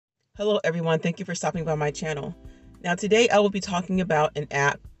Hello everyone, thank you for stopping by my channel. Now today I will be talking about an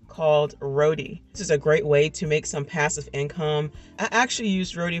app called Roadie. This is a great way to make some passive income. I actually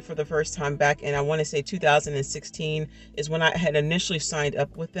used Roadie for the first time back in, I want to say 2016 is when I had initially signed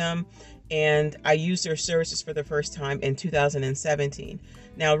up with them, and I used their services for the first time in 2017.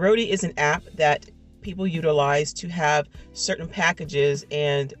 Now Roadie is an app that people utilize to have certain packages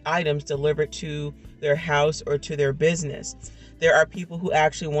and items delivered to their house or to their business. There are people who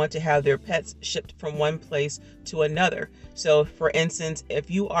actually want to have their pets shipped from one place to another. So for instance,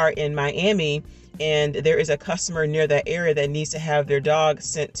 if you are in Miami and there is a customer near that area that needs to have their dog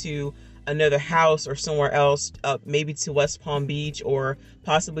sent to another house or somewhere else, maybe to West Palm Beach or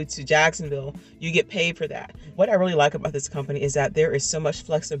possibly to Jacksonville, you get paid for that. What I really like about this company is that there is so much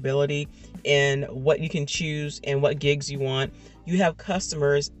flexibility in what you can choose and what gigs you want. You have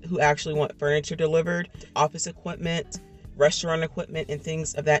customers who actually want furniture delivered, office equipment, restaurant equipment, and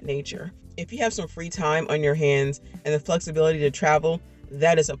things of that nature. If you have some free time on your hands and the flexibility to travel,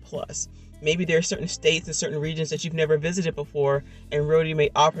 that is a plus. Maybe there are certain states and certain regions that you've never visited before, and Roadie may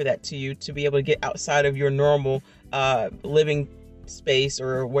offer that to you to be able to get outside of your normal living space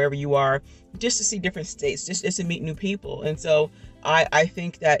or wherever you are, just to see different states, just to meet new people. And so I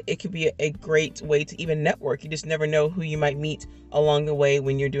think that it could be a great way to even network. You just never know who you might meet along the way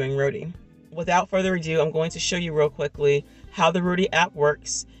when you're doing Roadie. Without further ado, I'm going to show you real quickly how the Roadie app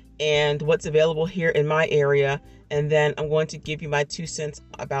works and what's available here in my area, and then I'm going to give you my 2 cents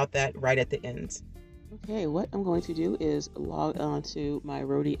about that right at the end. Okay, what I'm going to do is log on to my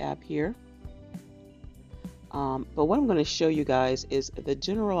Roadie app here. But what I'm going to show you guys is the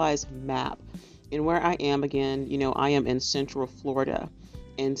generalized map. And where I am, again, I am in Central Florida.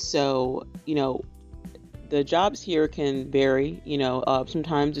 And so, the jobs here can vary,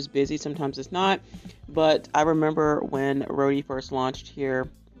 sometimes it's busy, sometimes it's not. But I remember when Roadie first launched here,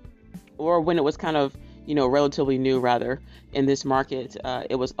 or when it was kind of, relatively new rather, in this market,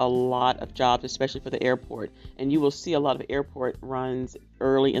 it was a lot of jobs, especially for the airport. And you will see a lot of airport runs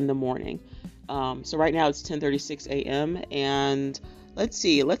early in the morning. So right now it's 10:36 a.m. and let's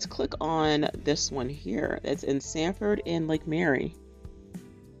see, let's click on this one here. It's in Sanford and Lake Mary.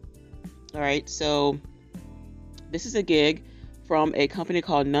 All right, so this is a gig from a company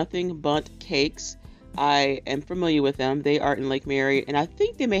called Nothing But Cakes. I am familiar with them. They are in Lake Mary, and I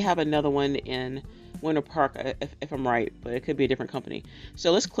think they may have another one in Winter Park, if I'm right, but it could be a different company.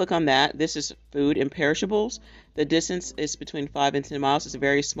 So let's click on that. This is food and perishables. The distance is between 5 and 10 miles. It's a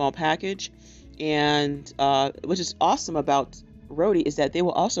very small package, and which is awesome about Roadie is that they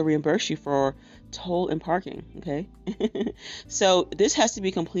will also reimburse you for toll and parking. Okay. So this has to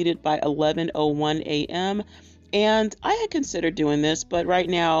be completed by 11:01 a.m. And I had considered doing this, but right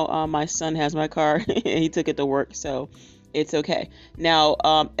now my son has my car and he took it to work, so it's okay. Now,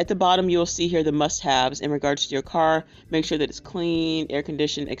 at the bottom, you'll see here the must-haves in regards to your car. Make sure that it's clean,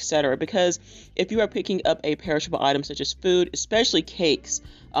 air-conditioned, etc. Because if you are picking up a perishable item such as food, especially cakes,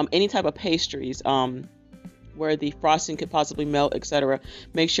 any type of pastries, where the frosting could possibly melt, etc.,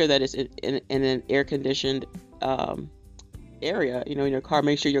 make sure that it's in an air-conditioned area, in your car.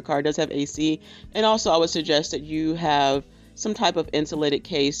 Make sure your car does have AC. And also I would suggest that you have some type of insulated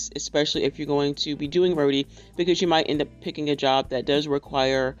case, especially if you're going to be doing Roadie, because you might end up picking a job that does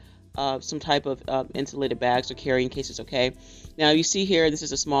require some type of insulated bags or carrying cases. Okay, now you see here, this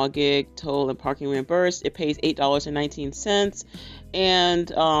is a small gig, toll and parking reimbursed. It pays $8.19,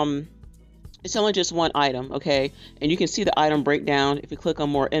 and it's only just one item, okay? And you can see the item breakdown. If you click on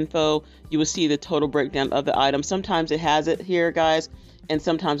more info, you will see the total breakdown of the item. Sometimes it has it here, guys, and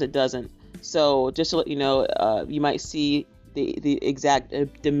sometimes it doesn't. So just to let you know, you might see the exact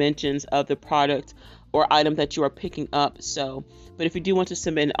dimensions of the product or item that you are picking up. So, but if you do want to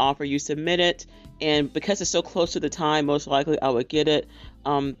submit an offer, you submit it. And because it's so close to the time, most likely I would get it.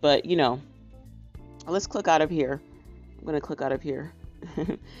 But, let's click out of here. I'm going to click out of here.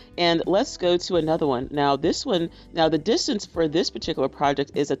 And let's go to another one. Now this one, the distance for this particular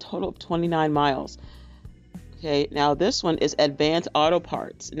project is a total of 29 miles. Okay, now this one is Advanced Auto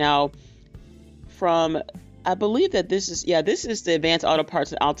Parts. Now I believe that this is the Advanced Auto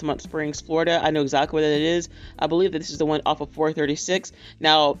Parts in Altamont Springs, Florida. I know exactly what it is. I believe that this is the one off of 436.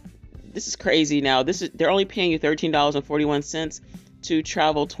 Now this is crazy. Now they're only paying you $13.41 to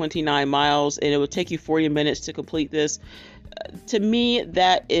travel 29 miles, and it will take you 40 minutes to complete this. To me,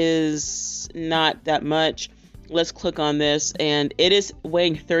 that is not that much. Let's click on this, and it is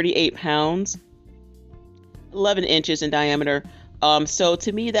weighing 38 pounds, 11 inches in diameter. So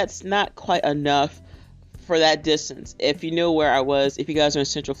to me, that's not quite enough for that distance. If you know where I was, if you guys are in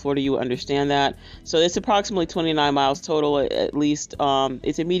Central Florida, you will understand that. So it's approximately 29 miles total, at least.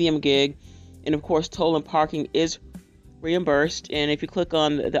 It's a medium gig, and of course, toll and parking is reimbursed. And if you click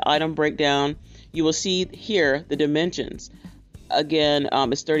on the item breakdown, you will see here the dimensions. Again,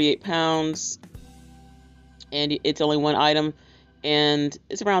 it's 38 pounds, and it's only one item, and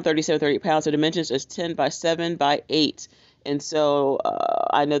it's around 38 pounds. The dimensions is 10 by 7 by 8. And so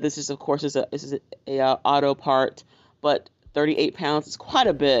I know this is, of course, a auto part, but 38 pounds is quite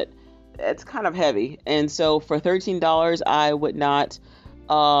a bit. It's kind of heavy. And so for $13, I would not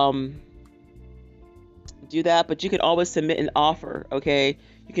do that, but you can always submit an offer. Okay,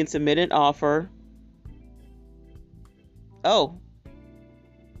 you can submit an offer. Oh,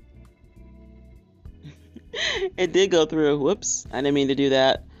 it did go through. Whoops, I didn't mean to do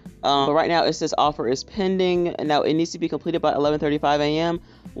that. But right now it says offer is pending, and now it needs to be completed by 11:35 a.m.,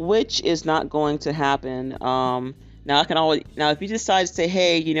 which is not going to happen. Now if you decide to say,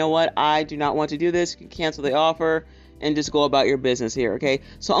 hey, you know what, I do not want to do this, you can cancel the offer and just go about your business here. Okay,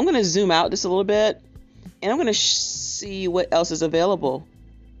 so I'm going to zoom out just a little bit, and I'm going to see what else is available.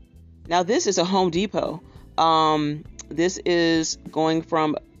 Now this is a Home Depot. This is going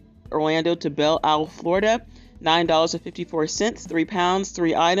from Orlando to Belle Isle, Florida. $9.54, 3 pounds,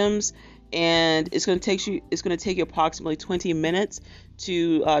 3 items, and it's going to take you approximately 20 minutes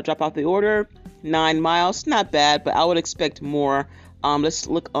to drop off the order. 9 miles, not bad, but I would expect more. Let's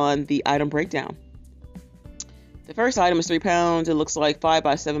look on the item breakdown. The first item is 3 pounds. It looks like 5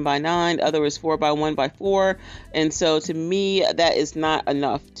 by 7 by 9. The other is 4 by 1 by 4. And so to me, that is not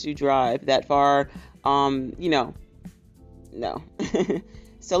enough to drive that far. No.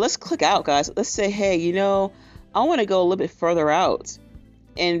 So let's click out, guys. Let's say, hey, I want to go a little bit further out.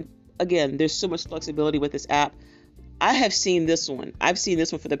 And again, there's so much flexibility with this app. I have seen this one. I've seen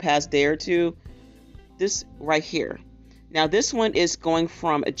this one for the past day or two. This right here. Now, this one is going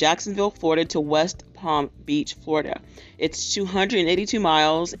from Jacksonville, Florida to West Palm Beach, Florida. It's 282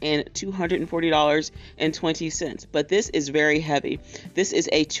 miles and $240.20. But this is very heavy. This is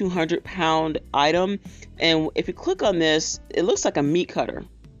a 200-pound item. And if you click on this, it looks like a meat cutter.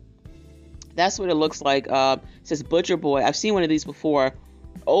 That's what it looks like. It says Butcher Boy. I've seen one of these before.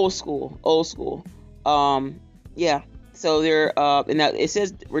 Old school. Yeah. So they're and now it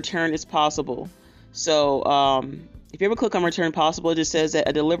says return is possible. So if you ever click on return possible, it just says that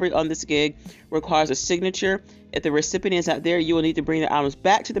a delivery on this gig requires a signature. If the recipient is not there, you will need to bring the items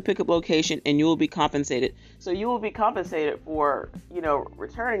back to the pickup location, and you will be compensated. So you will be compensated for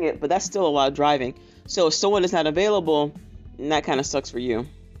returning it, but that's still a lot of driving. So if someone is not available, that kind of sucks for you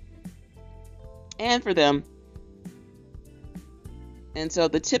and for them. And so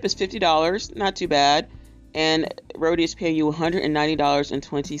the tip is $50, not too bad, and Roadie is paying you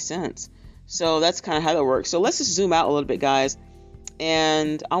 $190.20. So that's kind of how that works. So let's just zoom out a little bit, guys,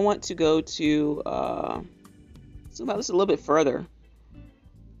 and I want to go to zoom out just a little bit further.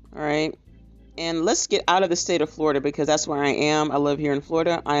 All right, and let's get out of the state of Florida, because that's where I am. I live here in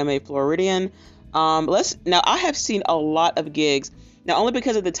Florida. I am a Floridian. Now I have seen a lot of gigs, not only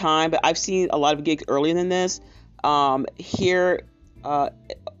because of the time, but I've seen a lot of gigs earlier than this. Here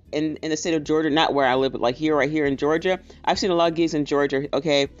in the state of Georgia, not where I live, but like right here in Georgia, I've seen a lot of gigs in Georgia.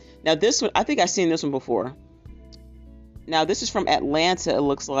 Okay, now this one, I think I've seen this one before. Now this is from Atlanta, it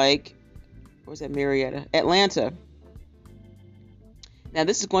looks like. Where's that? Marietta, Atlanta. Now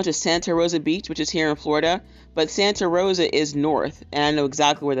this is going to Santa Rosa Beach, which is here in Florida, but Santa Rosa is north, and I know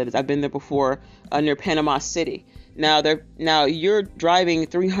exactly where that is. I've been there before, near Panama City. Now you're driving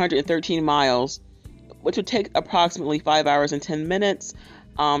 313 miles, which would take approximately 5 hours and 10 minutes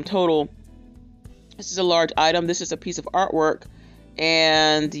total. This is a large item. This is a piece of artwork,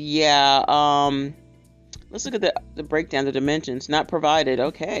 and yeah, let's look at the breakdown, the dimensions. Not provided.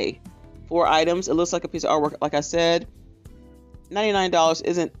 Okay, 4 items. It looks like a piece of artwork. Like I said, $99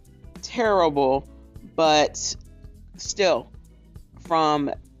 isn't terrible, but still,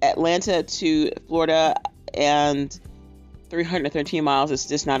 from Atlanta to Florida and 313 miles is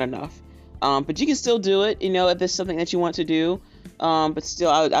just not enough. But you can still do it, if it's something that you want to do. But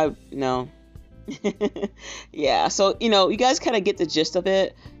still, I no. Yeah, so, you guys kind of get the gist of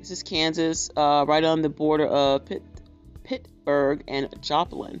it. This is Kansas, right on the border of Pittsburgh and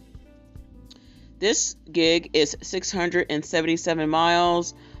Joplin. This gig is 677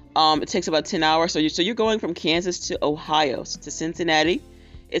 miles. It takes about 10 hours. So you're going from Kansas to Ohio, to Cincinnati.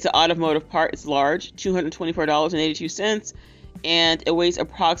 It's an automotive part. It's large, $224.82, and it weighs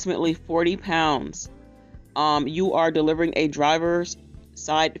approximately 40 pounds. You are delivering a driver's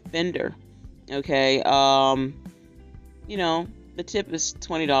side fender. Okay. The tip is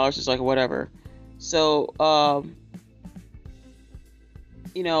 $20. It's like whatever. So,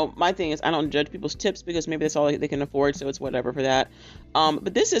 you know, my thing is I don't judge people's tips because maybe that's all they can afford, so it's whatever for that.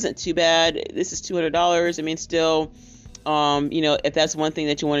 But this isn't too bad. This is $200. I mean, still, you know, if that's one thing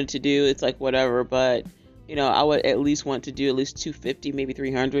that you wanted to do, it's like whatever. But you know, I would at least want to do at least 250, maybe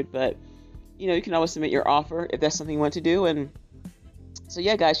 300. But you know, you can always submit your offer if that's something you want to do. And so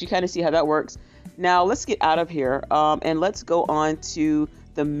yeah, guys, you kind of see how that works. Now let's get out of here, and let's go on to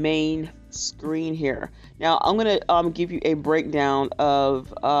the main screen here. Now I'm gonna give you a breakdown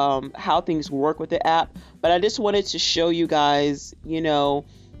of how things work with the app, but I just wanted to show you guys, you know,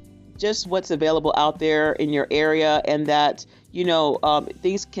 just what's available out there in your area, and that, you know,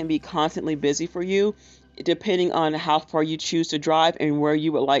 things can be constantly busy for you depending on how far you choose to drive and where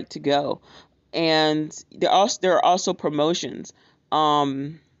you would like to go. And there are also promotions.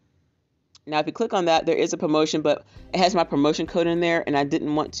 Now if you click on that, there is a promotion, but it has my promotion code in there, and I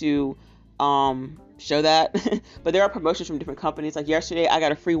didn't want to show that. But there are promotions from different companies. Like yesterday I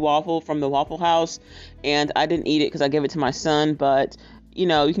got a free waffle from the Waffle House, and I didn't eat it because I gave it to my son. But you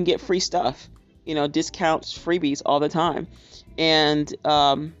know, you can get free stuff, you know, discounts, freebies all the time. And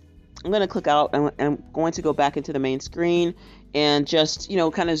I'm going to click out, and I'm going to go back into the main screen and just, you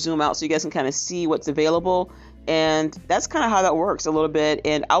know, kind of zoom out so you guys can kind of see what's available. And that's kind of how that works a little bit.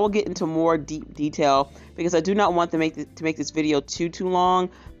 And I will get into more deep detail because I do not want to make this video too long,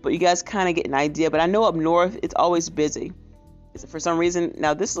 but you guys kind of get an idea. But I know up north it's always busy for some reason.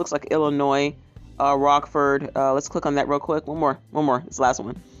 Now this looks like Illinois, Rockford. Let's click on that real quick. One more. It's the last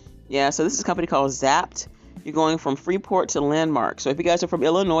one. Yeah, so this is a company called Zapped. You're going from Freeport to Landmark. So if you guys are from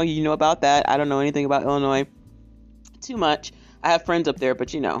Illinois, you know about that. I don't know anything about Illinois too much. I have friends up there,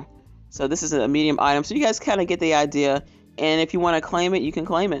 but you know. So this is a medium item. So you guys kind of get the idea. And if you want to claim it, you can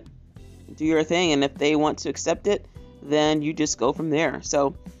claim it. Do your thing. And if they want to accept it, then you just go from there.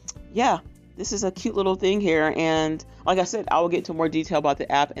 So yeah, this is a cute little thing here. And like I said, I will get into more detail about the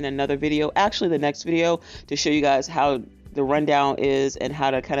app in another video. Actually, the next video, to show you guys how the rundown is and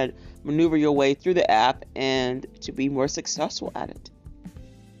how to kind of maneuver your way through the app and to be more successful at it.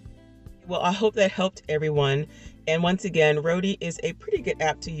 Well, I hope that helped everyone. And once again, Roadie is a pretty good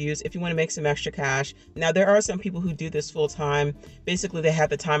app to use if you want to make some extra cash. Now, there are some people who do this full time. Basically, they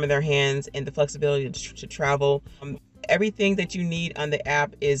have the time in their hands and the flexibility to travel. Everything that you need on the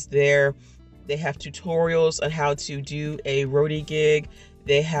app is there. They have tutorials on how to do a Roadie gig.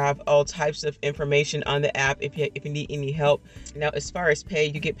 They have all types of information on the app if you need any help. Now, as far as pay,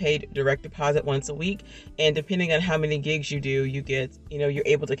 you get paid direct deposit once a week. And depending on how many gigs you do, you get, you know, you're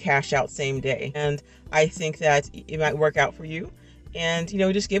able to cash out same day. And I think that it might work out for you. And, you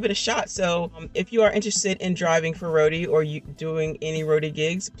know, just give it a shot. So if you are interested in driving for Roadie or you doing any Roadie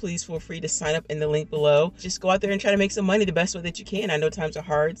gigs, please feel free to sign up in the link below. Just go out there and try to make some money the best way that you can. I know times are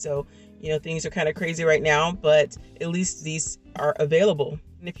hard, so you know, things are kind of crazy right now, but at least these are available.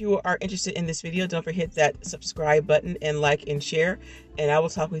 And if you are interested in this video, don't forget that subscribe button and like and share. And I will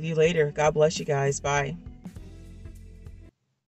talk with you later. God bless you guys. Bye.